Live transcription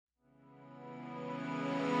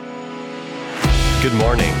Good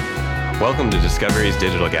morning. Welcome to Discovery's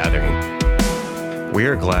digital gathering. We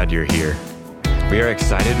are glad you're here. We are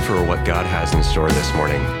excited for what God has in store this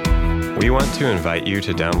morning. We want to invite you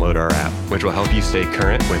to download our app, which will help you stay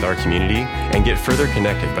current with our community and get further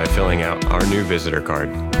connected by filling out our new visitor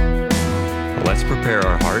card. Let's prepare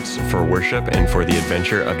our hearts for worship and for the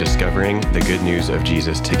adventure of discovering the good news of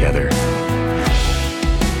Jesus together.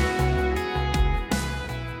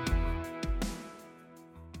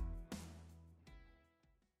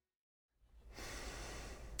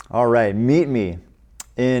 All right, meet me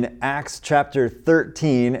in Acts chapter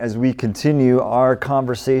 13 as we continue our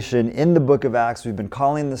conversation in the book of Acts. We've been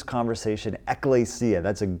calling this conversation Ekklesia.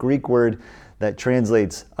 That's a Greek word that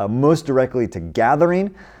translates most directly to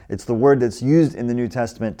gathering. It's the word that's used in the New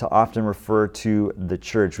Testament to often refer to the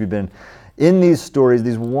church. We've been in these stories,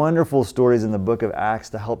 these wonderful stories in the book of Acts,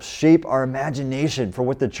 to help shape our imagination for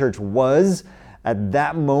what the church was at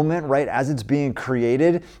that moment, right, as it's being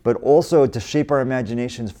created, but also to shape our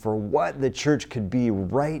imaginations for what the church could be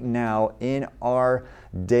right now in our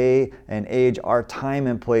day and age, our time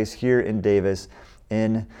and place here in Davis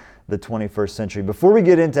in the 21st century. Before we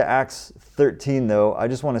get into Acts 13, though, I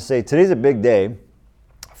just want to say today's a big day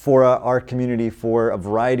for our community for a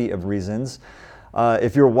variety of reasons.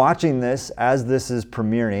 If you're watching this as this is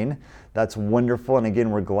premiering, that's wonderful, and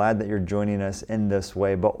again, we're glad that you're joining us in this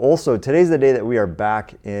way. But also, today's the day that we are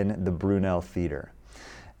back in the Brunel Theater.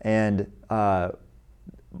 And,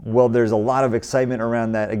 well, there's a lot of excitement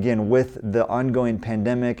around that, again, with the ongoing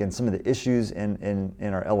pandemic and some of the issues in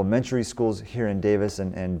our elementary schools here in Davis,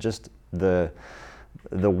 and just the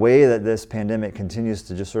way that this pandemic continues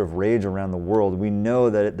to just sort of rage around the world. We know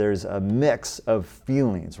that there's a mix of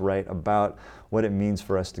feelings, right, about what it means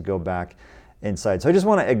for us to go back inside. So I just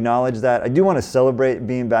want to acknowledge that. I do want to celebrate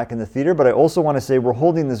being back in the theater, but I also want to say we're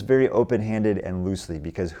holding this very open-handed and loosely,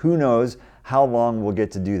 because who knows how long we'll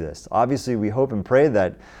get to do this. Obviously, we hope and pray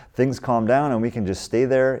that things calm down and we can just stay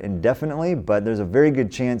there indefinitely, but there's a very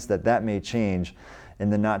good chance that that may change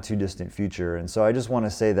in the not too distant future. And so I just want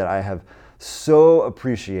to say that I have so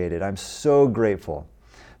appreciated, I'm so grateful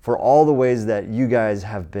for all the ways that you guys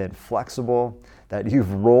have been flexible, that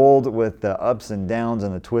you've rolled with the ups and downs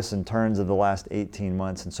and the twists and turns of the last 18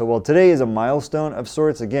 months. And so while today is a milestone of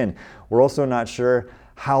sorts, again, we're also not sure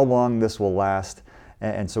how long this will last.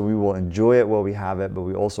 And so we will enjoy it while we have it, but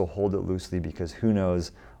we also hold it loosely, because who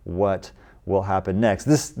knows what will happen next.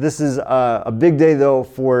 This is a big day, though,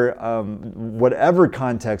 for whatever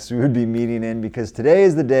context we would be meeting in, because today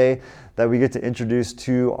is the day that we get to introduce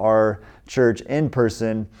to our church in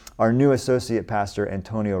person our new associate pastor,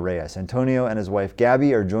 Antonio Reyes. Antonio and his wife,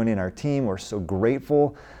 Gabby, are joining our team. We're so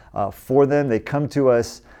grateful for them. They come to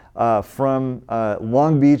us from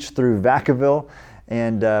Long Beach through Vacaville,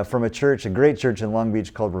 and from a great church in Long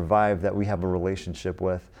Beach called Revive that we have a relationship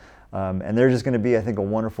with. And they're just going to be, I think, a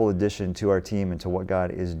wonderful addition to our team and to what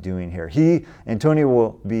God is doing here. Antonio,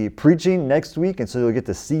 will be preaching next week, and so you'll get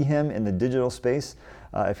to see him in the digital space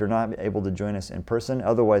if you're not able to join us in person.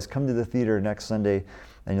 Otherwise, come to the theater next Sunday,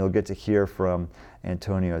 and you'll get to hear from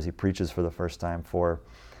Antonio as he preaches for the first time for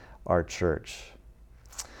our church.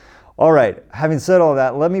 All right, having said all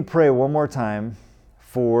that, let me pray one more time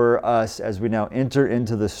for us as we now enter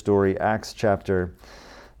into the story, Acts chapter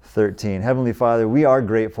 13. Heavenly Father, we are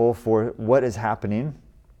grateful for what is happening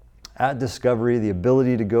at Discovery, the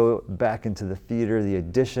ability to go back into the theater, the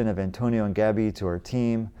addition of Antonio and Gabby to our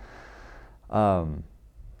team,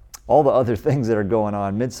 all the other things that are going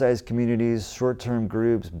on, mid-sized communities, short-term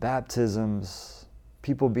groups, baptisms,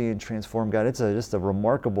 people being transformed. God, it's just a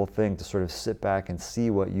remarkable thing to sort of sit back and see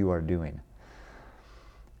what you are doing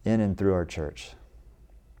in and through our church.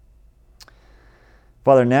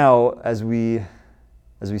 Father, now as we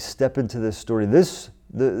step into this story,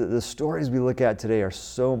 the stories we look at today are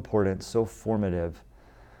so important, so formative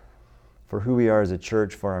for who we are as a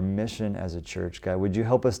church, for our mission as a church. God, would you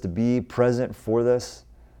help us to be present for this,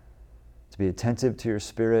 to be attentive to your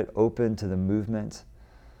Spirit, open to the movement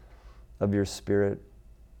of your Spirit,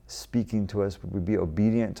 speaking to us? Would we be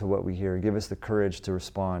obedient to what we hear? Give us the courage to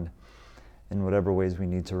respond in whatever ways we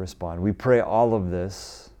need to respond. We pray all of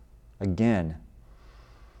this, again,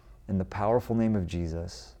 in the powerful name of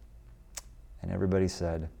Jesus. And everybody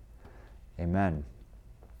said, amen.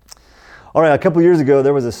 All right, a couple years ago,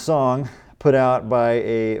 there was a song put out by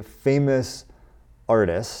a famous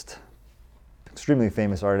artist, extremely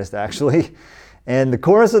famous artist, actually. And the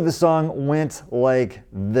chorus of the song went like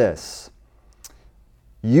this: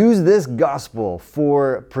 use this gospel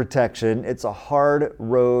for protection. It's a hard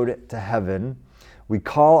road to heaven. We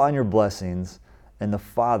call on your blessings, and the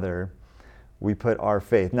Father we put our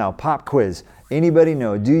faith. Now, pop quiz. Anybody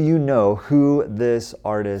know, do you know who this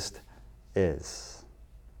artist is?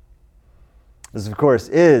 This, of course,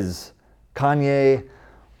 is Kanye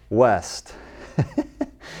West.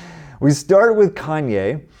 We start with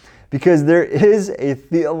Kanye because there is a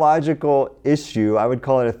theological issue, I would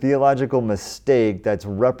call it a theological mistake that's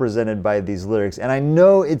represented by these lyrics. And I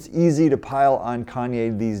know it's easy to pile on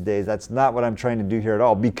Kanye these days. That's not what I'm trying to do here at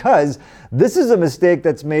all, because this is a mistake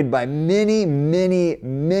that's made by many, many,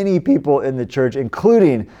 many people in the church,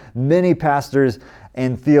 including many pastors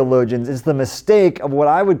and theologians. It's the mistake of what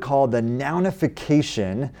I would call the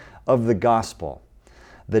nounification of the gospel.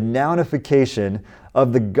 The nounification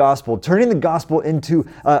of the gospel, turning the gospel into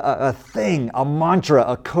a thing, a mantra,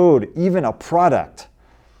 a code, even a product,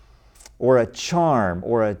 or a charm,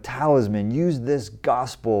 or a talisman. Use this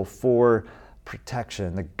gospel for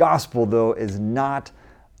protection. The gospel, though, is not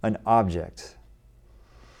an object.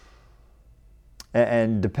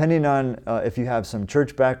 And depending on if you have some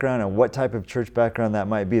church background and what type of church background that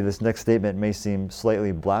might be, this next statement may seem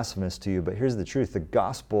slightly blasphemous to you, but here's the truth. The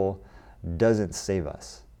gospel doesn't save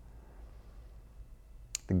us.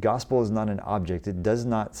 The gospel is not an object. It does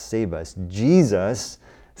not save us. Jesus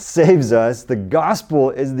saves us. The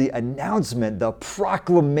gospel is the announcement, the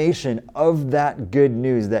proclamation of that good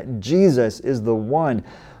news that Jesus is the one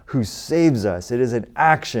who saves us. It is an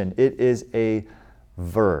action. It is a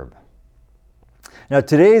verb. Now,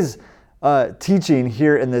 today's teaching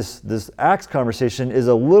here in this Acts conversation is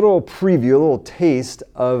a little preview, a little taste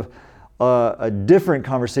of a different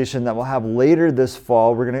conversation that we'll have later this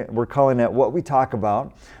fall. We're calling it What We Talk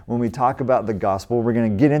About when we talk about the gospel. We're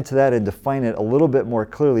going to get into that and define it a little bit more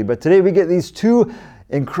clearly. But today we get these two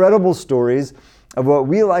incredible stories of what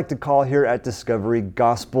we like to call here at Discovery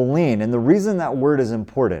gospeling. And the reason that word is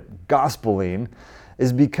important, gospeling,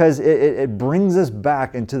 is because it brings us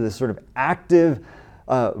back into this sort of active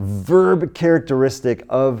verb characteristic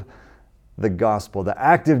of the gospel, the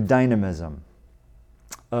active dynamism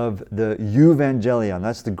of the evangelion.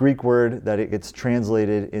 That's the Greek word that it gets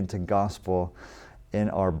translated into gospel in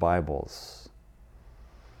our Bibles.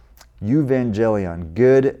 Evangelion,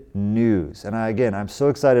 good news. And I'm so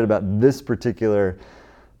excited about this particular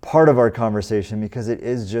part of our conversation because it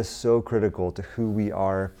is just so critical to who we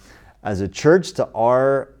are as a church, to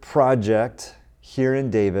our project here in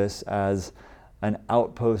Davis as an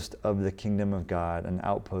outpost of the kingdom of God, an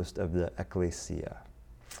outpost of the Ekklesia.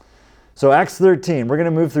 So Acts 13, we're going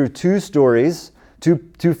to move through two stories, two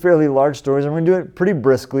fairly large stories, and we're going to do it pretty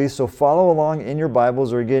briskly, so follow along in your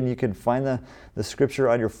Bibles, or again, you can find the scripture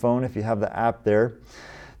on your phone if you have the app there.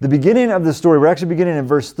 The beginning of the story, we're actually beginning in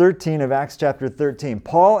verse 13 of Acts chapter 13.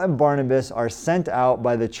 Paul and Barnabas are sent out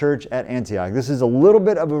by the church at Antioch. This is a little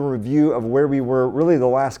bit of a review of where we were really the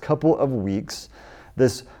last couple of weeks.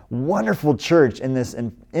 This wonderful church in this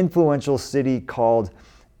influential city called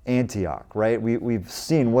Antioch, right? We've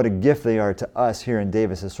seen what a gift they are to us here in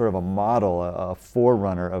Davis as sort of a model, a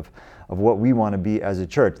forerunner of what we want to be as a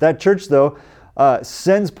church. That church, though,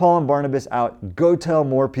 sends Paul and Barnabas out, go tell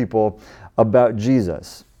more people about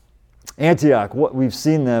Jesus. Antioch, what we've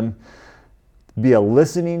seen them be a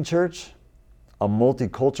listening church, a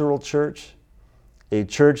multicultural church, a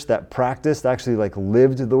church that practiced, actually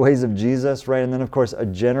lived the ways of Jesus, right? And then, of course, a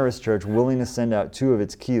generous church willing to send out two of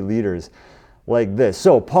its key leaders like this.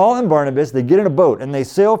 So Paul and Barnabas, they get in a boat and they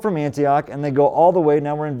sail from Antioch and they go all the way,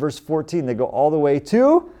 now we're in verse 14, they go all the way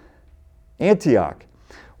to Antioch,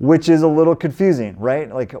 which is a little confusing, right?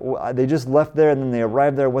 They just left there and then they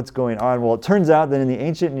arrived there, what's going on? Well, it turns out that in the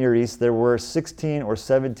ancient Near East, there were 16 or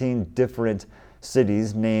 17 different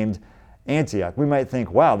cities named Antioch. We might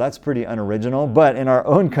think, wow, that's pretty unoriginal, but in our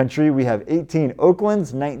own country, we have 18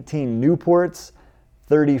 Oaklands, 19 Newports,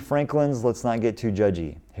 30 Franklins. Let's not get too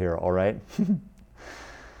judgy here, all right?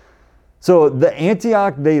 So the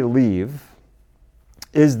Antioch they leave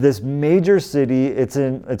is this major city.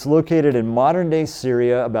 It's located in modern-day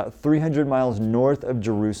Syria, about 300 miles north of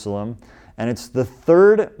Jerusalem, and it's the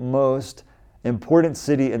third most important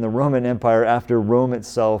city in the Roman Empire after Rome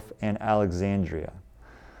itself and Alexandria.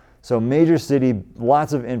 So major city,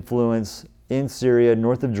 lots of influence in Syria,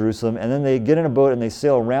 north of Jerusalem, and then they get in a boat and they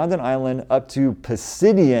sail around an island up to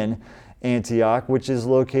Pisidian Antioch, which is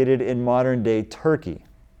located in modern-day Turkey.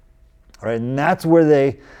 All right, and that's where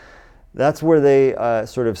they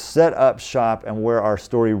sort of set up shop and where our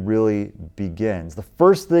story really begins. The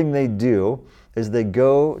first thing they do is they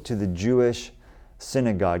go to the Jewish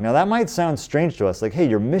synagogue. Now that might sound strange to us, hey,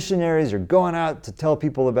 you're missionaries, you're going out to tell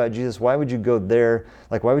people about Jesus. Why would you go there?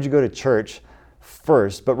 Why would you go to church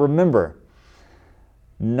first? But remember,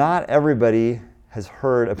 not everybody has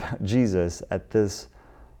heard about Jesus at this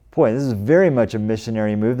Boy, this is very much a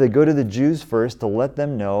missionary move. They go to the Jews first to let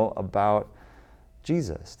them know about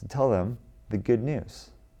Jesus, to tell them the good news.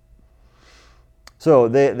 So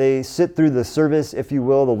they sit through the service, if you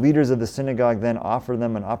will. The leaders of the synagogue then offer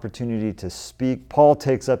them an opportunity to speak. Paul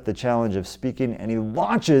takes up the challenge of speaking, and he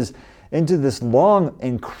launches into this long,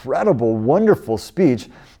 incredible, wonderful speech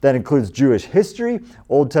that includes Jewish history,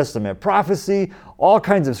 Old Testament prophecy, all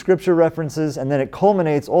kinds of scripture references, and then it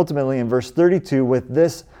culminates ultimately in verse 32 with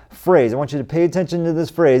this phrase. I want you to pay attention to this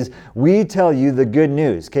phrase. We tell you the good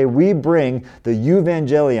news. Okay, we bring the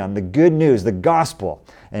evangelion, the good news, the gospel.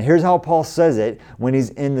 And here's how Paul says it when he's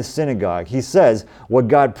in the synagogue. He says, what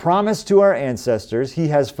God promised to our ancestors, he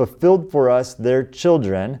has fulfilled for us, their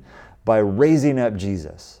children, by raising up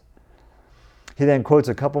Jesus. He then quotes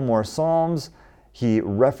a couple more Psalms. He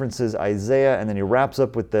references Isaiah, and then he wraps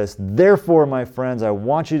up with this. Therefore, my friends, I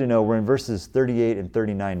want you to know, we're in verses 38 and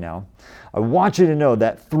 39 now. I want you to know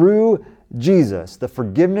that through Jesus, the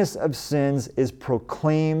forgiveness of sins is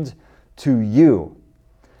proclaimed to you.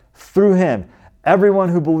 Through him, everyone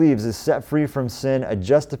who believes is set free from sin, a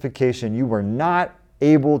justification you were not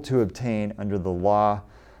able to obtain under the law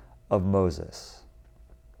of Moses.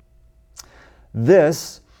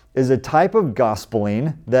 This is a type of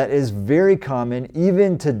gospeling that is very common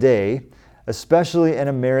even today, especially in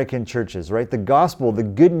American churches, right? The gospel, the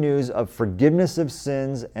good news of forgiveness of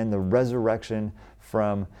sins and the resurrection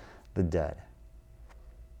from the dead.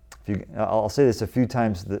 I'll say this a few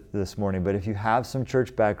times this morning, but if you have some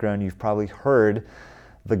church background, you've probably heard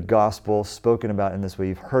the gospel spoken about in this way.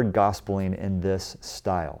 You've heard gospeling in this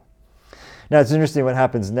style. Now, it's interesting what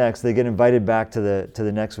happens next. They get invited back to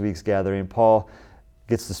the next week's gathering. Paul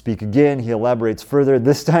gets to speak again. He elaborates further.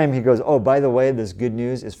 This time he goes, oh, by the way, this good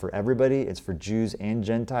news is for everybody. It's for Jews and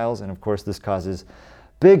Gentiles. And of course, this causes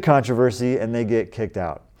big controversy, and they get kicked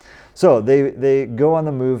out. So they go on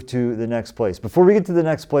the move to the next place. Before we get to the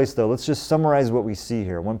next place, though, let's just summarize what we see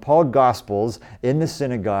here. When Paul gospels in the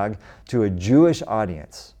synagogue to a Jewish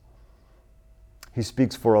audience, he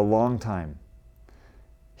speaks for a long time.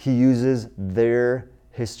 He uses their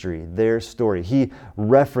history, their story. He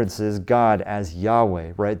references God as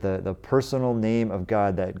Yahweh, right? The personal name of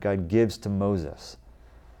God that God gives to Moses.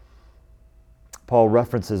 Paul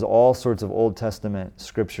references all sorts of Old Testament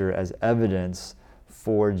scripture as evidence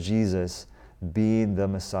for Jesus being the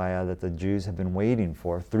Messiah that the Jews have been waiting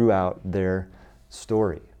for throughout their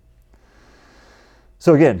story.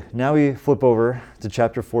 So again, now we flip over to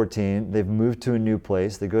chapter 14. They've moved to a new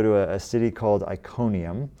place. They go to a city called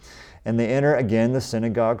Iconium. And they enter again the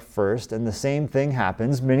synagogue first, and the same thing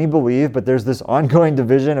happens. Many believe, but there's this ongoing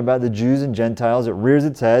division about the Jews and Gentiles. It rears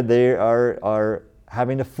its head. They are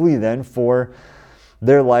having to flee then for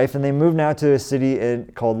their life, and they move now to a city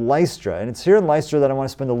called Lystra. And it's here in Lystra that I want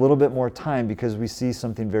to spend a little bit more time because we see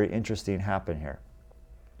something very interesting happen here.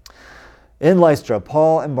 In Lystra,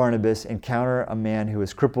 Paul and Barnabas encounter a man who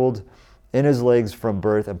is crippled in his legs from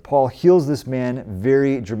birth, and Paul heals this man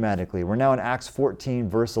very dramatically. We're now in Acts 14,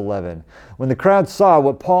 verse 11. When the crowd saw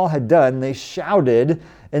what Paul had done, they shouted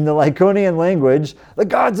in the Lycaonian language, "The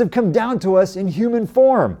gods have come down to us in human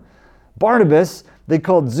form." Barnabas they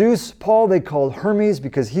called Zeus, Paul they called Hermes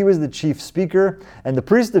because he was the chief speaker, and the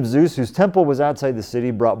priest of Zeus, whose temple was outside the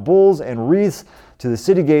city, brought bulls and wreaths to the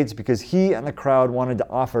city gates because he and the crowd wanted to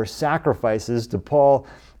offer sacrifices to Paul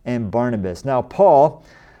and Barnabas. Now Paul,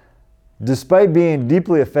 despite being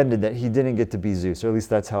deeply offended that he didn't get to be Zeus, or at least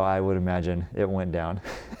that's how I would imagine it went down,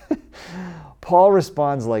 Paul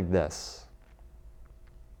responds like this.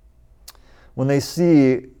 When they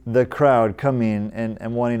see the crowd coming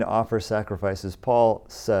and wanting to offer sacrifices, Paul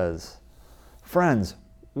says, "Friends,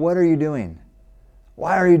 what are you doing?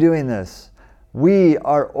 Why are you doing this? We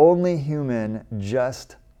are only human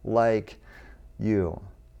just like you."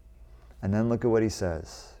 And then look at what he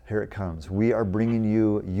says. Here it comes. We are bringing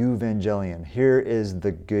you evangelion. Here is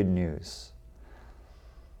the good news.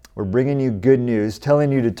 We're bringing you good news,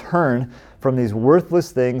 telling you to turn from these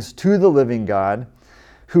worthless things to the living God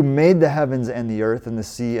who made the heavens and the earth and the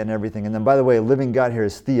sea and everything. And then, by the way, living God here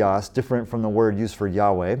is theos, different from the word used for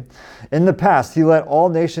Yahweh. In the past, he let all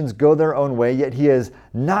nations go their own way, yet he has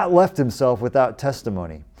not left himself without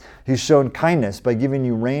testimony. He's shown kindness by giving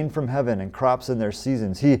you rain from heaven and crops in their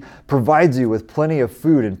seasons. He provides you with plenty of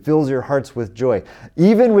food and fills your hearts with joy.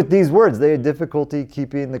 Even with these words, they had difficulty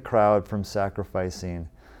keeping the crowd from sacrificing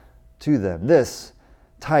to them. This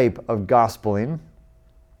type of gospeling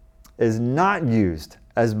is not used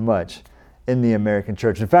as much in the American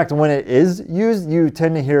church. In fact, when it is used, you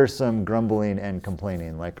tend to hear some grumbling and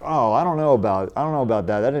complaining, like, "Oh, I don't know about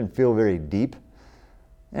that. That didn't feel very deep."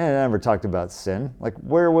 And it never talked about sin. Like,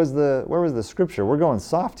 where was the scripture? We're going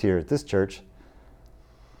soft here at this church.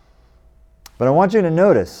 But I want you to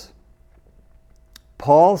notice,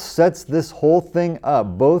 Paul sets this whole thing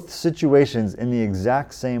up, both situations, in the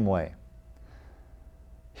exact same way.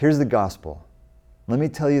 Here's the gospel. Let me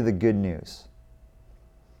tell you the good news.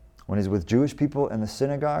 When he's with Jewish people in the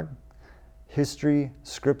synagogue, history,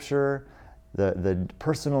 scripture, the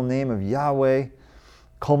personal name of Yahweh,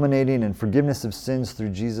 culminating in forgiveness of sins through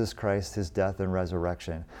Jesus Christ, his death and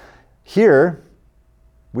resurrection. Here,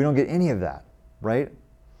 we don't get any of that, right?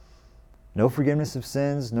 No forgiveness of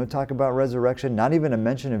sins, no talk about resurrection, not even a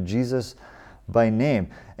mention of Jesus by name.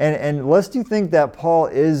 And lest you think that Paul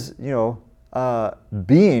is,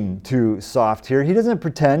 being too soft here, he doesn't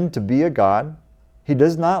pretend to be a god. He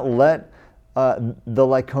does not let the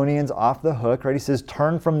Lycaonians off the hook, right? He says,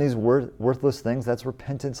 turn from these worthless things. That's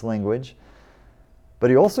repentance language. But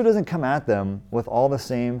he also doesn't come at them with all the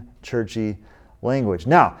same churchy language.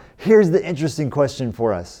 Now, here's the interesting question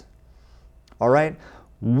for us. All right?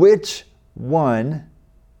 Which one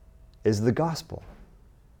is the gospel?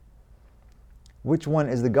 Which one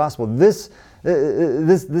is the gospel? This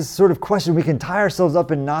sort of question, we can tie ourselves up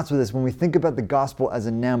in knots with this when we think about the gospel as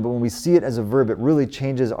a noun, but when we see it as a verb, it really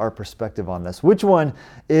changes our perspective on this. Which one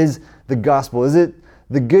is the gospel? Is it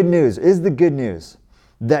the good news? Is the good news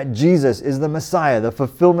that Jesus is the Messiah, the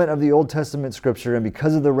fulfillment of the Old Testament scripture, and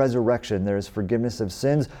because of the resurrection there is forgiveness of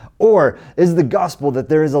sins? Or is the gospel that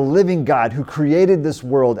there is a living God who created this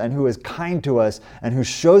world and who is kind to us and who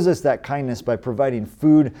shows us that kindness by providing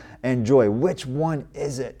food and joy? Which one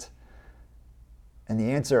is it? And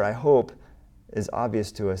the answer, I hope, is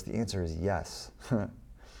obvious to us. The answer is yes.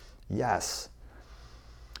 Yes.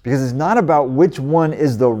 Because it's not about which one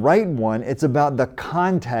is the right one, it's about the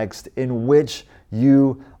context in which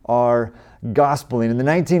you are gospeling. In the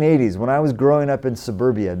 1980s, when I was growing up in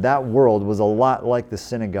suburbia, that world was a lot like the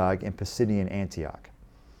synagogue in Pisidian Antioch.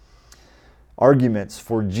 Arguments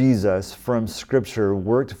for Jesus from Scripture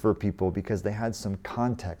worked for people because they had some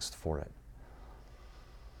context for it.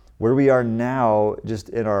 Where we are now, just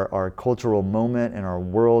in our cultural moment, in our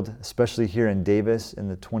world, especially here in Davis in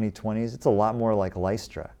the 2020s, it's a lot more like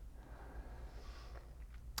Lystra.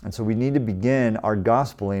 And so we need to begin our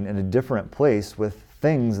gospeling in a different place with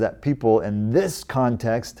things that people in this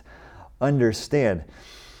context understand.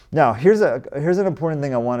 Now, here's an important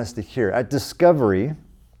thing I want us to hear. At Discovery,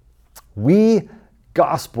 we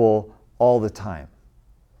gospel all the time.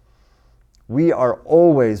 We are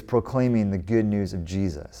always proclaiming the good news of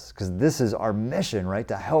Jesus, because this is our mission, right?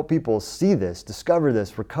 To help people see this, discover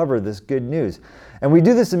this, recover this good news. And we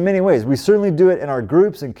do this in many ways. We certainly do it in our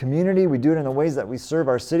groups and community. We do it in the ways that we serve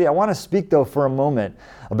our city. I want to speak, though, for a moment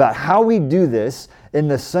about how we do this in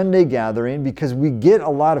the Sunday gathering, because we get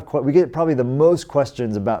probably the most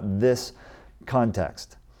questions about this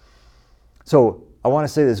context. So I want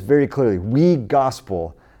to say this very clearly. We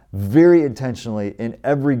gospel very intentionally in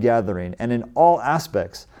every gathering and in all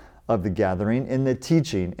aspects of the gathering, in the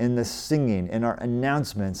teaching, in the singing, in our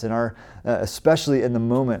announcements, in our especially in the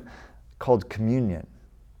moment called communion.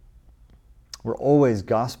 We're always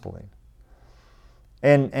gospeling.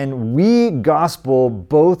 And we gospel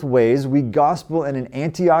both ways. We gospel in an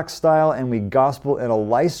Antioch style and we gospel in a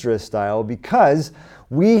Lystra style because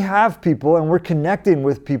we have people and we're connecting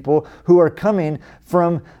with people who are coming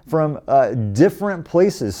from different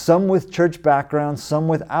places, some with church backgrounds, some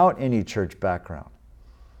without any church background.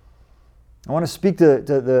 I want to speak to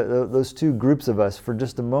those two groups of us for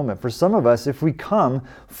just a moment. For some of us, if we come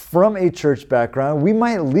from a church background, we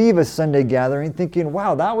might leave a Sunday gathering thinking,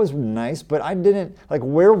 wow, that was nice, but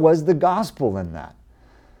where was the gospel in that?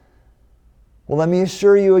 Well, let me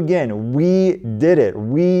assure you again, we did it.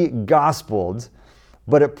 We gospeled,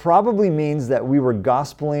 but it probably means that we were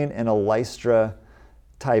gospeling in a Lystra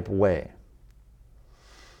type way.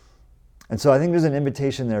 And so I think there's an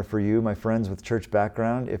invitation there for you, my friends with church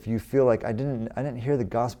background. If you feel like I didn't hear the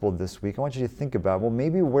gospel this week, I want you to think about, well,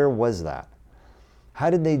 maybe where was that? How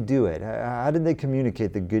did they do it? How did they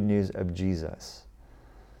communicate the good news of Jesus?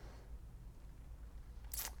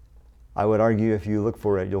 I would argue if you look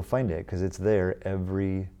for it, you'll find it, because it's there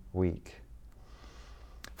every week.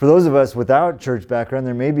 For those of us without church background,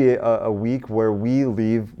 there may be a week where we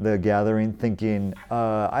leave the gathering thinking,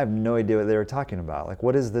 I have no idea what they were talking about. Like,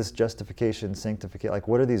 what is this justification, sanctification? Like,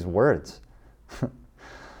 what are these words?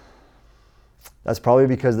 That's probably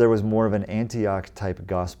because there was more of an Antioch type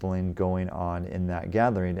gospeling going on in that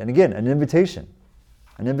gathering. And again, an invitation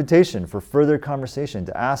for further conversation,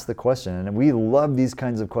 to ask the question. And we love these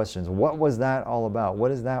kinds of questions. What was that all about? What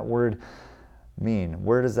does that word mean?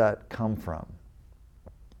 Where does that come from?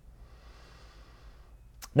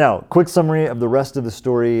 Now, quick summary of the rest of the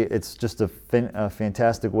story. It's just a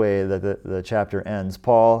fantastic way that the chapter ends.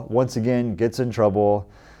 Paul, once again, gets in trouble.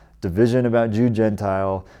 Division about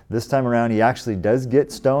Jew-Gentile. This time around, he actually does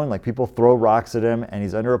get stoned. Like, people throw rocks at him, and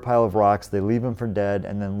he's under a pile of rocks. They leave him for dead,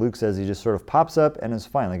 and then Luke says he just sort of pops up and is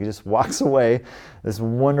fine. Like, he just walks away. This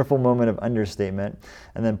wonderful moment of understatement.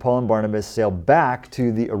 And then Paul and Barnabas sail back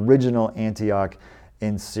to the original Antioch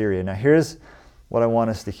in Syria. Now, here's what I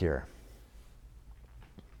want us to hear.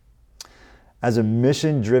 As a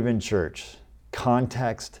mission-driven church,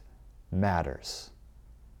 context matters.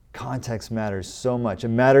 Context matters so much. It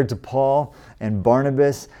mattered to Paul and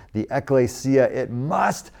Barnabas, the Ekklesia. It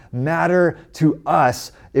must matter to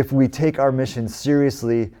us if we take our mission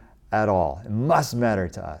seriously at all. It must matter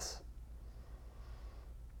to us.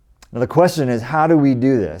 Now the question is, how do we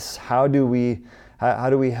do this? How do we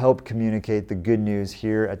help communicate the good news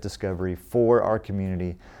here at Discovery for our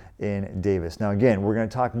community in Davis? Now again, we're going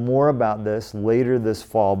to talk more about this later this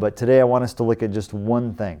fall, but today I want us to look at just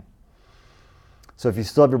one thing. So if you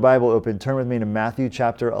still have your Bible open, turn with me to Matthew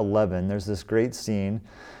chapter 11. There's this great scene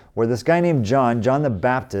where this guy named John the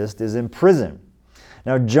Baptist, is in prison.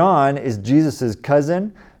 Now John is Jesus'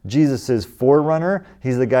 cousin, Jesus' forerunner.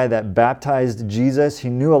 He's the guy that baptized Jesus. He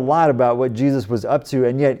knew a lot about what Jesus was up to,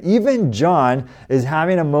 and yet even John is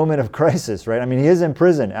having a moment of crisis, right? I mean, he is in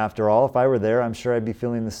prison after all. If I were there, I'm sure I'd be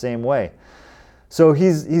feeling the same way. So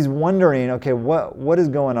he's wondering, okay, what is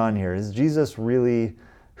going on here? Is Jesus really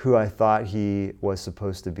who I thought he was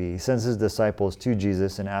supposed to be? He sends his disciples to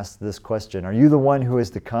Jesus and asks this question: are you the one who is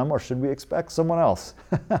to come, or should we expect someone else?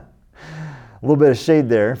 A little bit of shade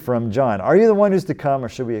there from John. Are you the one who's to come, or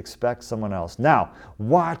should we expect someone else? Now,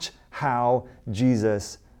 watch how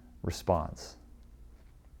Jesus responds.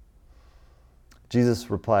 Jesus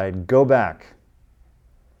replied, Go back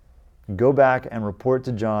and report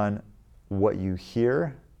to John what you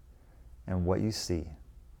hear and what you see.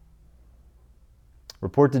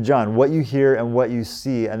 Report to John what you hear and what you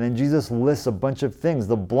see. And then Jesus lists a bunch of things.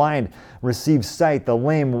 The blind receive sight, the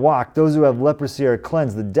lame walk, those who have leprosy are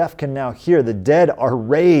cleansed, the deaf can now hear, the dead are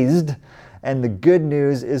raised, and the good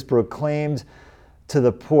news is proclaimed to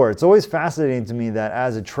the poor. It's always fascinating to me that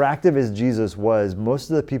as attractive as Jesus was, most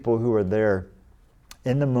of the people who were there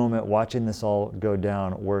in the moment watching this all go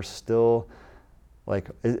down were still like,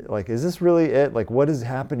 is this really it? Like, what is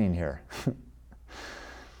happening here?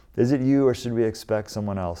 Is it you, or should we expect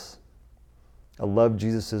someone else? I love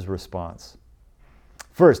Jesus' response.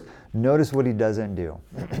 First, notice what he doesn't do.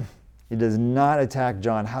 He does not attack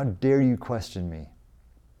John. How dare you question me?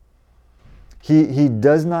 He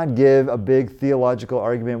does not give a big theological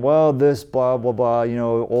argument. Well, this, blah, blah, blah,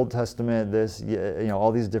 Old Testament, this,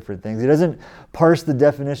 all these different things. He doesn't parse the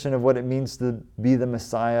definition of what it means to be the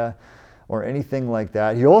Messiah or anything like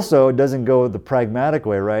that. He also doesn't go the pragmatic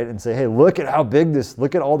way, right? And say, hey, look at how big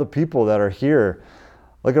look at all the people that are here.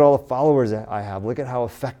 Look at all the followers that I have. Look at how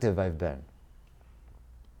effective I've been.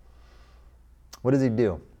 What does he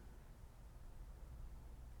do?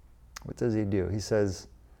 What does he do? He says,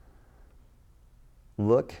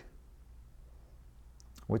 look,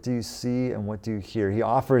 what do you see and what do you hear? He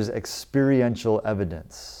offers experiential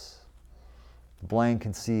evidence. The blind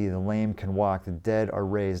can see, the lame can walk, the dead are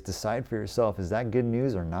raised. Decide for yourself, is that good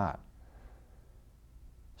news or not?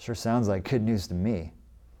 Sure sounds like good news to me.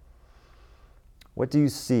 What do you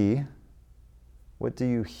see? What do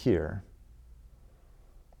you hear?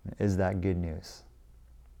 Is that good news?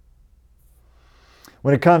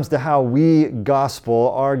 When it comes to how we gospel,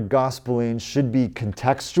 our gospeling should be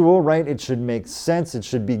contextual, right? It should make sense. It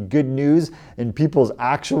should be good news in people's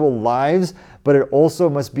actual lives, but it also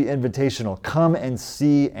must be invitational. Come and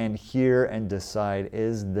see and hear and decide,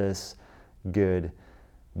 is this good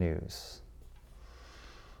news?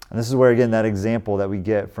 And this is where, again, that example that we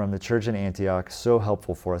get from the church in Antioch is so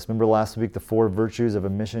helpful for us. Remember last week, the 4 virtues of a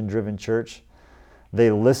mission-driven church? They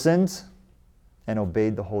listened and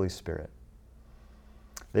obeyed the Holy Spirit.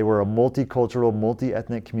 They were a multicultural,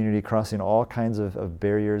 multi-ethnic community crossing all kinds of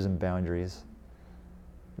barriers and boundaries.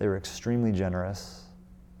 They were extremely generous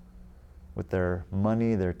with their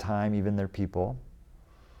money, their time, even their people.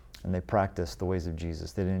 And they practiced the ways of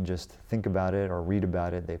Jesus. They didn't just think about it or read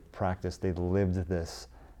about it. They practiced, they lived this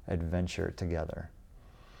adventure together.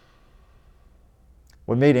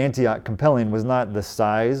 What made Antioch compelling was not the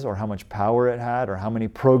size or how much power it had or how many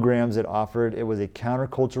programs it offered. It was a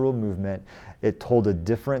countercultural movement. It told a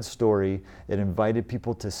different story. It invited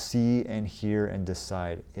people to see and hear and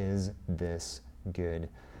decide, is this good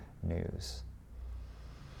news?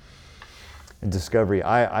 In Discovery,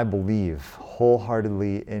 I believe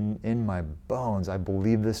wholeheartedly in my bones, I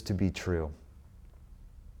believe this to be true.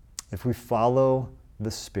 If we follow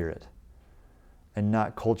the Spirit and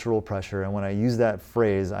not cultural pressure. And when I use that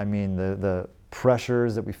phrase, I mean the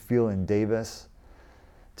pressures that we feel in Davis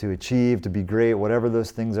to achieve, to be great, whatever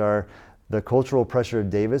those things are, the cultural pressure of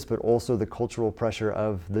Davis, but also the cultural pressure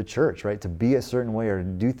of the church, right? To be a certain way or to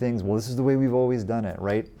do things, well, this is the way we've always done it,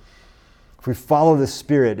 right? If we follow the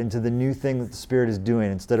Spirit into the new thing that the Spirit is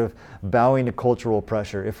doing instead of bowing to cultural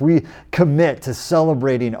pressure, if we commit to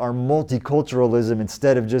celebrating our multiculturalism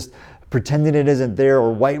instead of just pretending it isn't there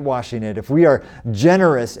or whitewashing it, if we are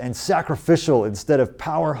generous and sacrificial instead of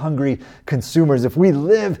power-hungry consumers, if we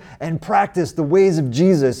live and practice the ways of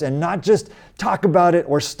Jesus and not just talk about it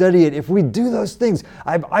or study it, if we do those things,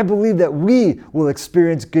 I believe that we will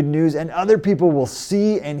experience good news and other people will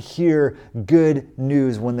see and hear good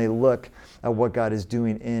news when they look at what God is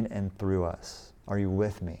doing in and through us. Are you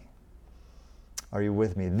with me? Are you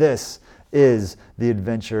with me? This is the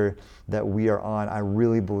adventure that we are on. I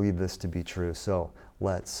really believe this to be true. So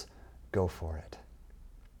let's go for it.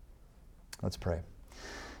 Let's pray.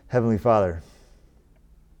 Heavenly Father,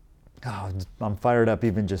 I'm fired up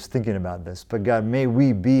even just thinking about this. But God, may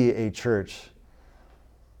we be a church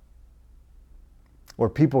where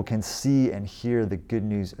people can see and hear the good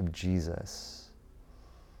news of Jesus.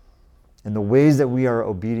 In the ways that we are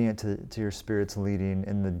obedient to your Spirit's leading,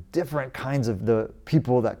 in the different kinds of the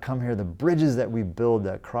people that come here, the bridges that we build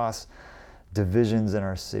that cross divisions in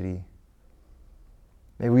our city.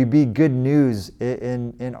 May we be good news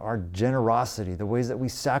in our generosity, the ways that we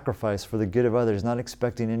sacrifice for the good of others, not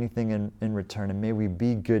expecting anything in return. And may we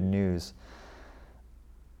be good news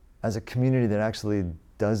as a community that actually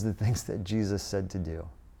does the things that Jesus said to do,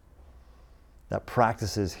 that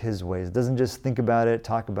practices his ways. It doesn't just think about it,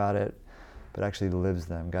 talk about it, but actually lives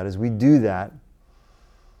them. God, as we do that,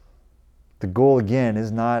 the goal again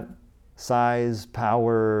is not size,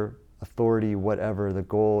 power, authority, whatever. The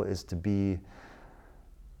goal is to be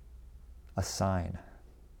a sign,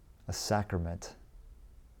 a sacrament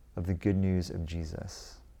of the good news of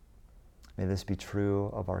Jesus. May this be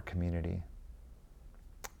true of our community.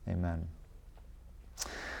 Amen.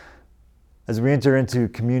 As we enter into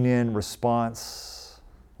communion response,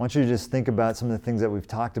 I want you to just think about some of the things that we've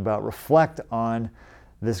talked about. Reflect on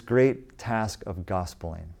this great task of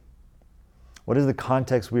gospeling. What is the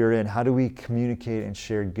context we are in? How do we communicate and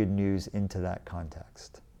share good news into that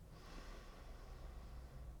context?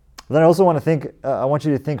 Then I also want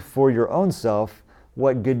you to think for your own self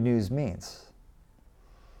what good news means.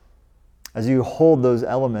 As you hold those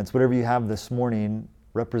elements, whatever you have this morning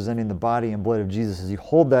representing the body and blood of Jesus, as you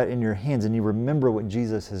hold that in your hands and you remember what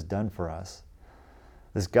Jesus has done for us,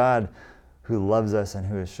 this God who loves us and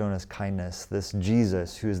who has shown us kindness, this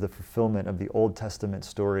Jesus who is the fulfillment of the Old Testament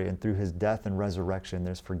story, and through his death and resurrection,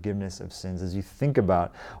 there's forgiveness of sins. As you think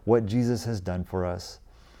about what Jesus has done for us,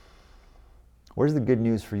 where's the good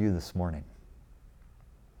news for you this morning?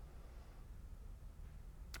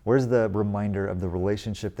 Where's the reminder of the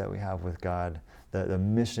relationship that we have with God, the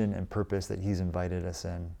mission and purpose that he's invited us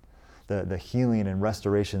in, the healing and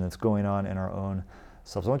restoration that's going on in our own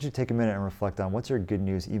selves? I want you to take a minute and reflect on what's your good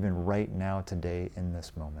news even right now, today, in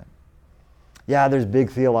this moment. Yeah, there's big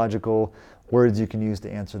theological words you can use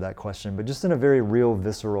to answer that question, but just in a very real,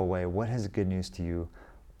 visceral way, what has good news to you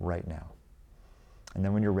right now? And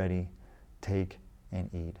then when you're ready, take and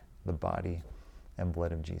eat the body and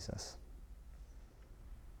blood of Jesus.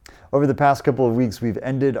 Over the past couple of weeks, we've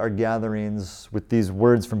ended our gatherings with these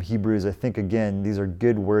words from Hebrews. I think, again, these are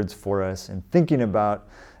good words for us in thinking about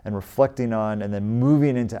and reflecting on and then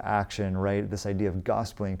moving into action, right? This idea of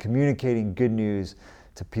gospeling, communicating good news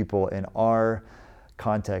to people in our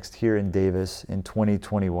context here in Davis in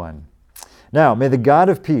 2021. Now, may the God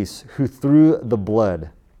of peace, who through the blood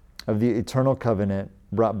of the eternal covenant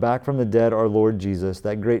brought back from the dead our Lord Jesus,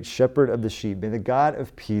 that great shepherd of the sheep, may the God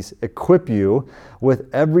of peace equip you with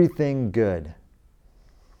everything good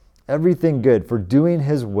for doing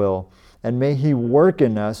his will, and may he work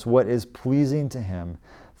in us what is pleasing to him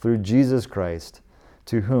through Jesus Christ,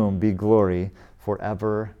 to whom be glory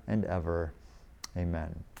forever and ever.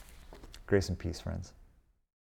 Amen. Grace and peace, friends.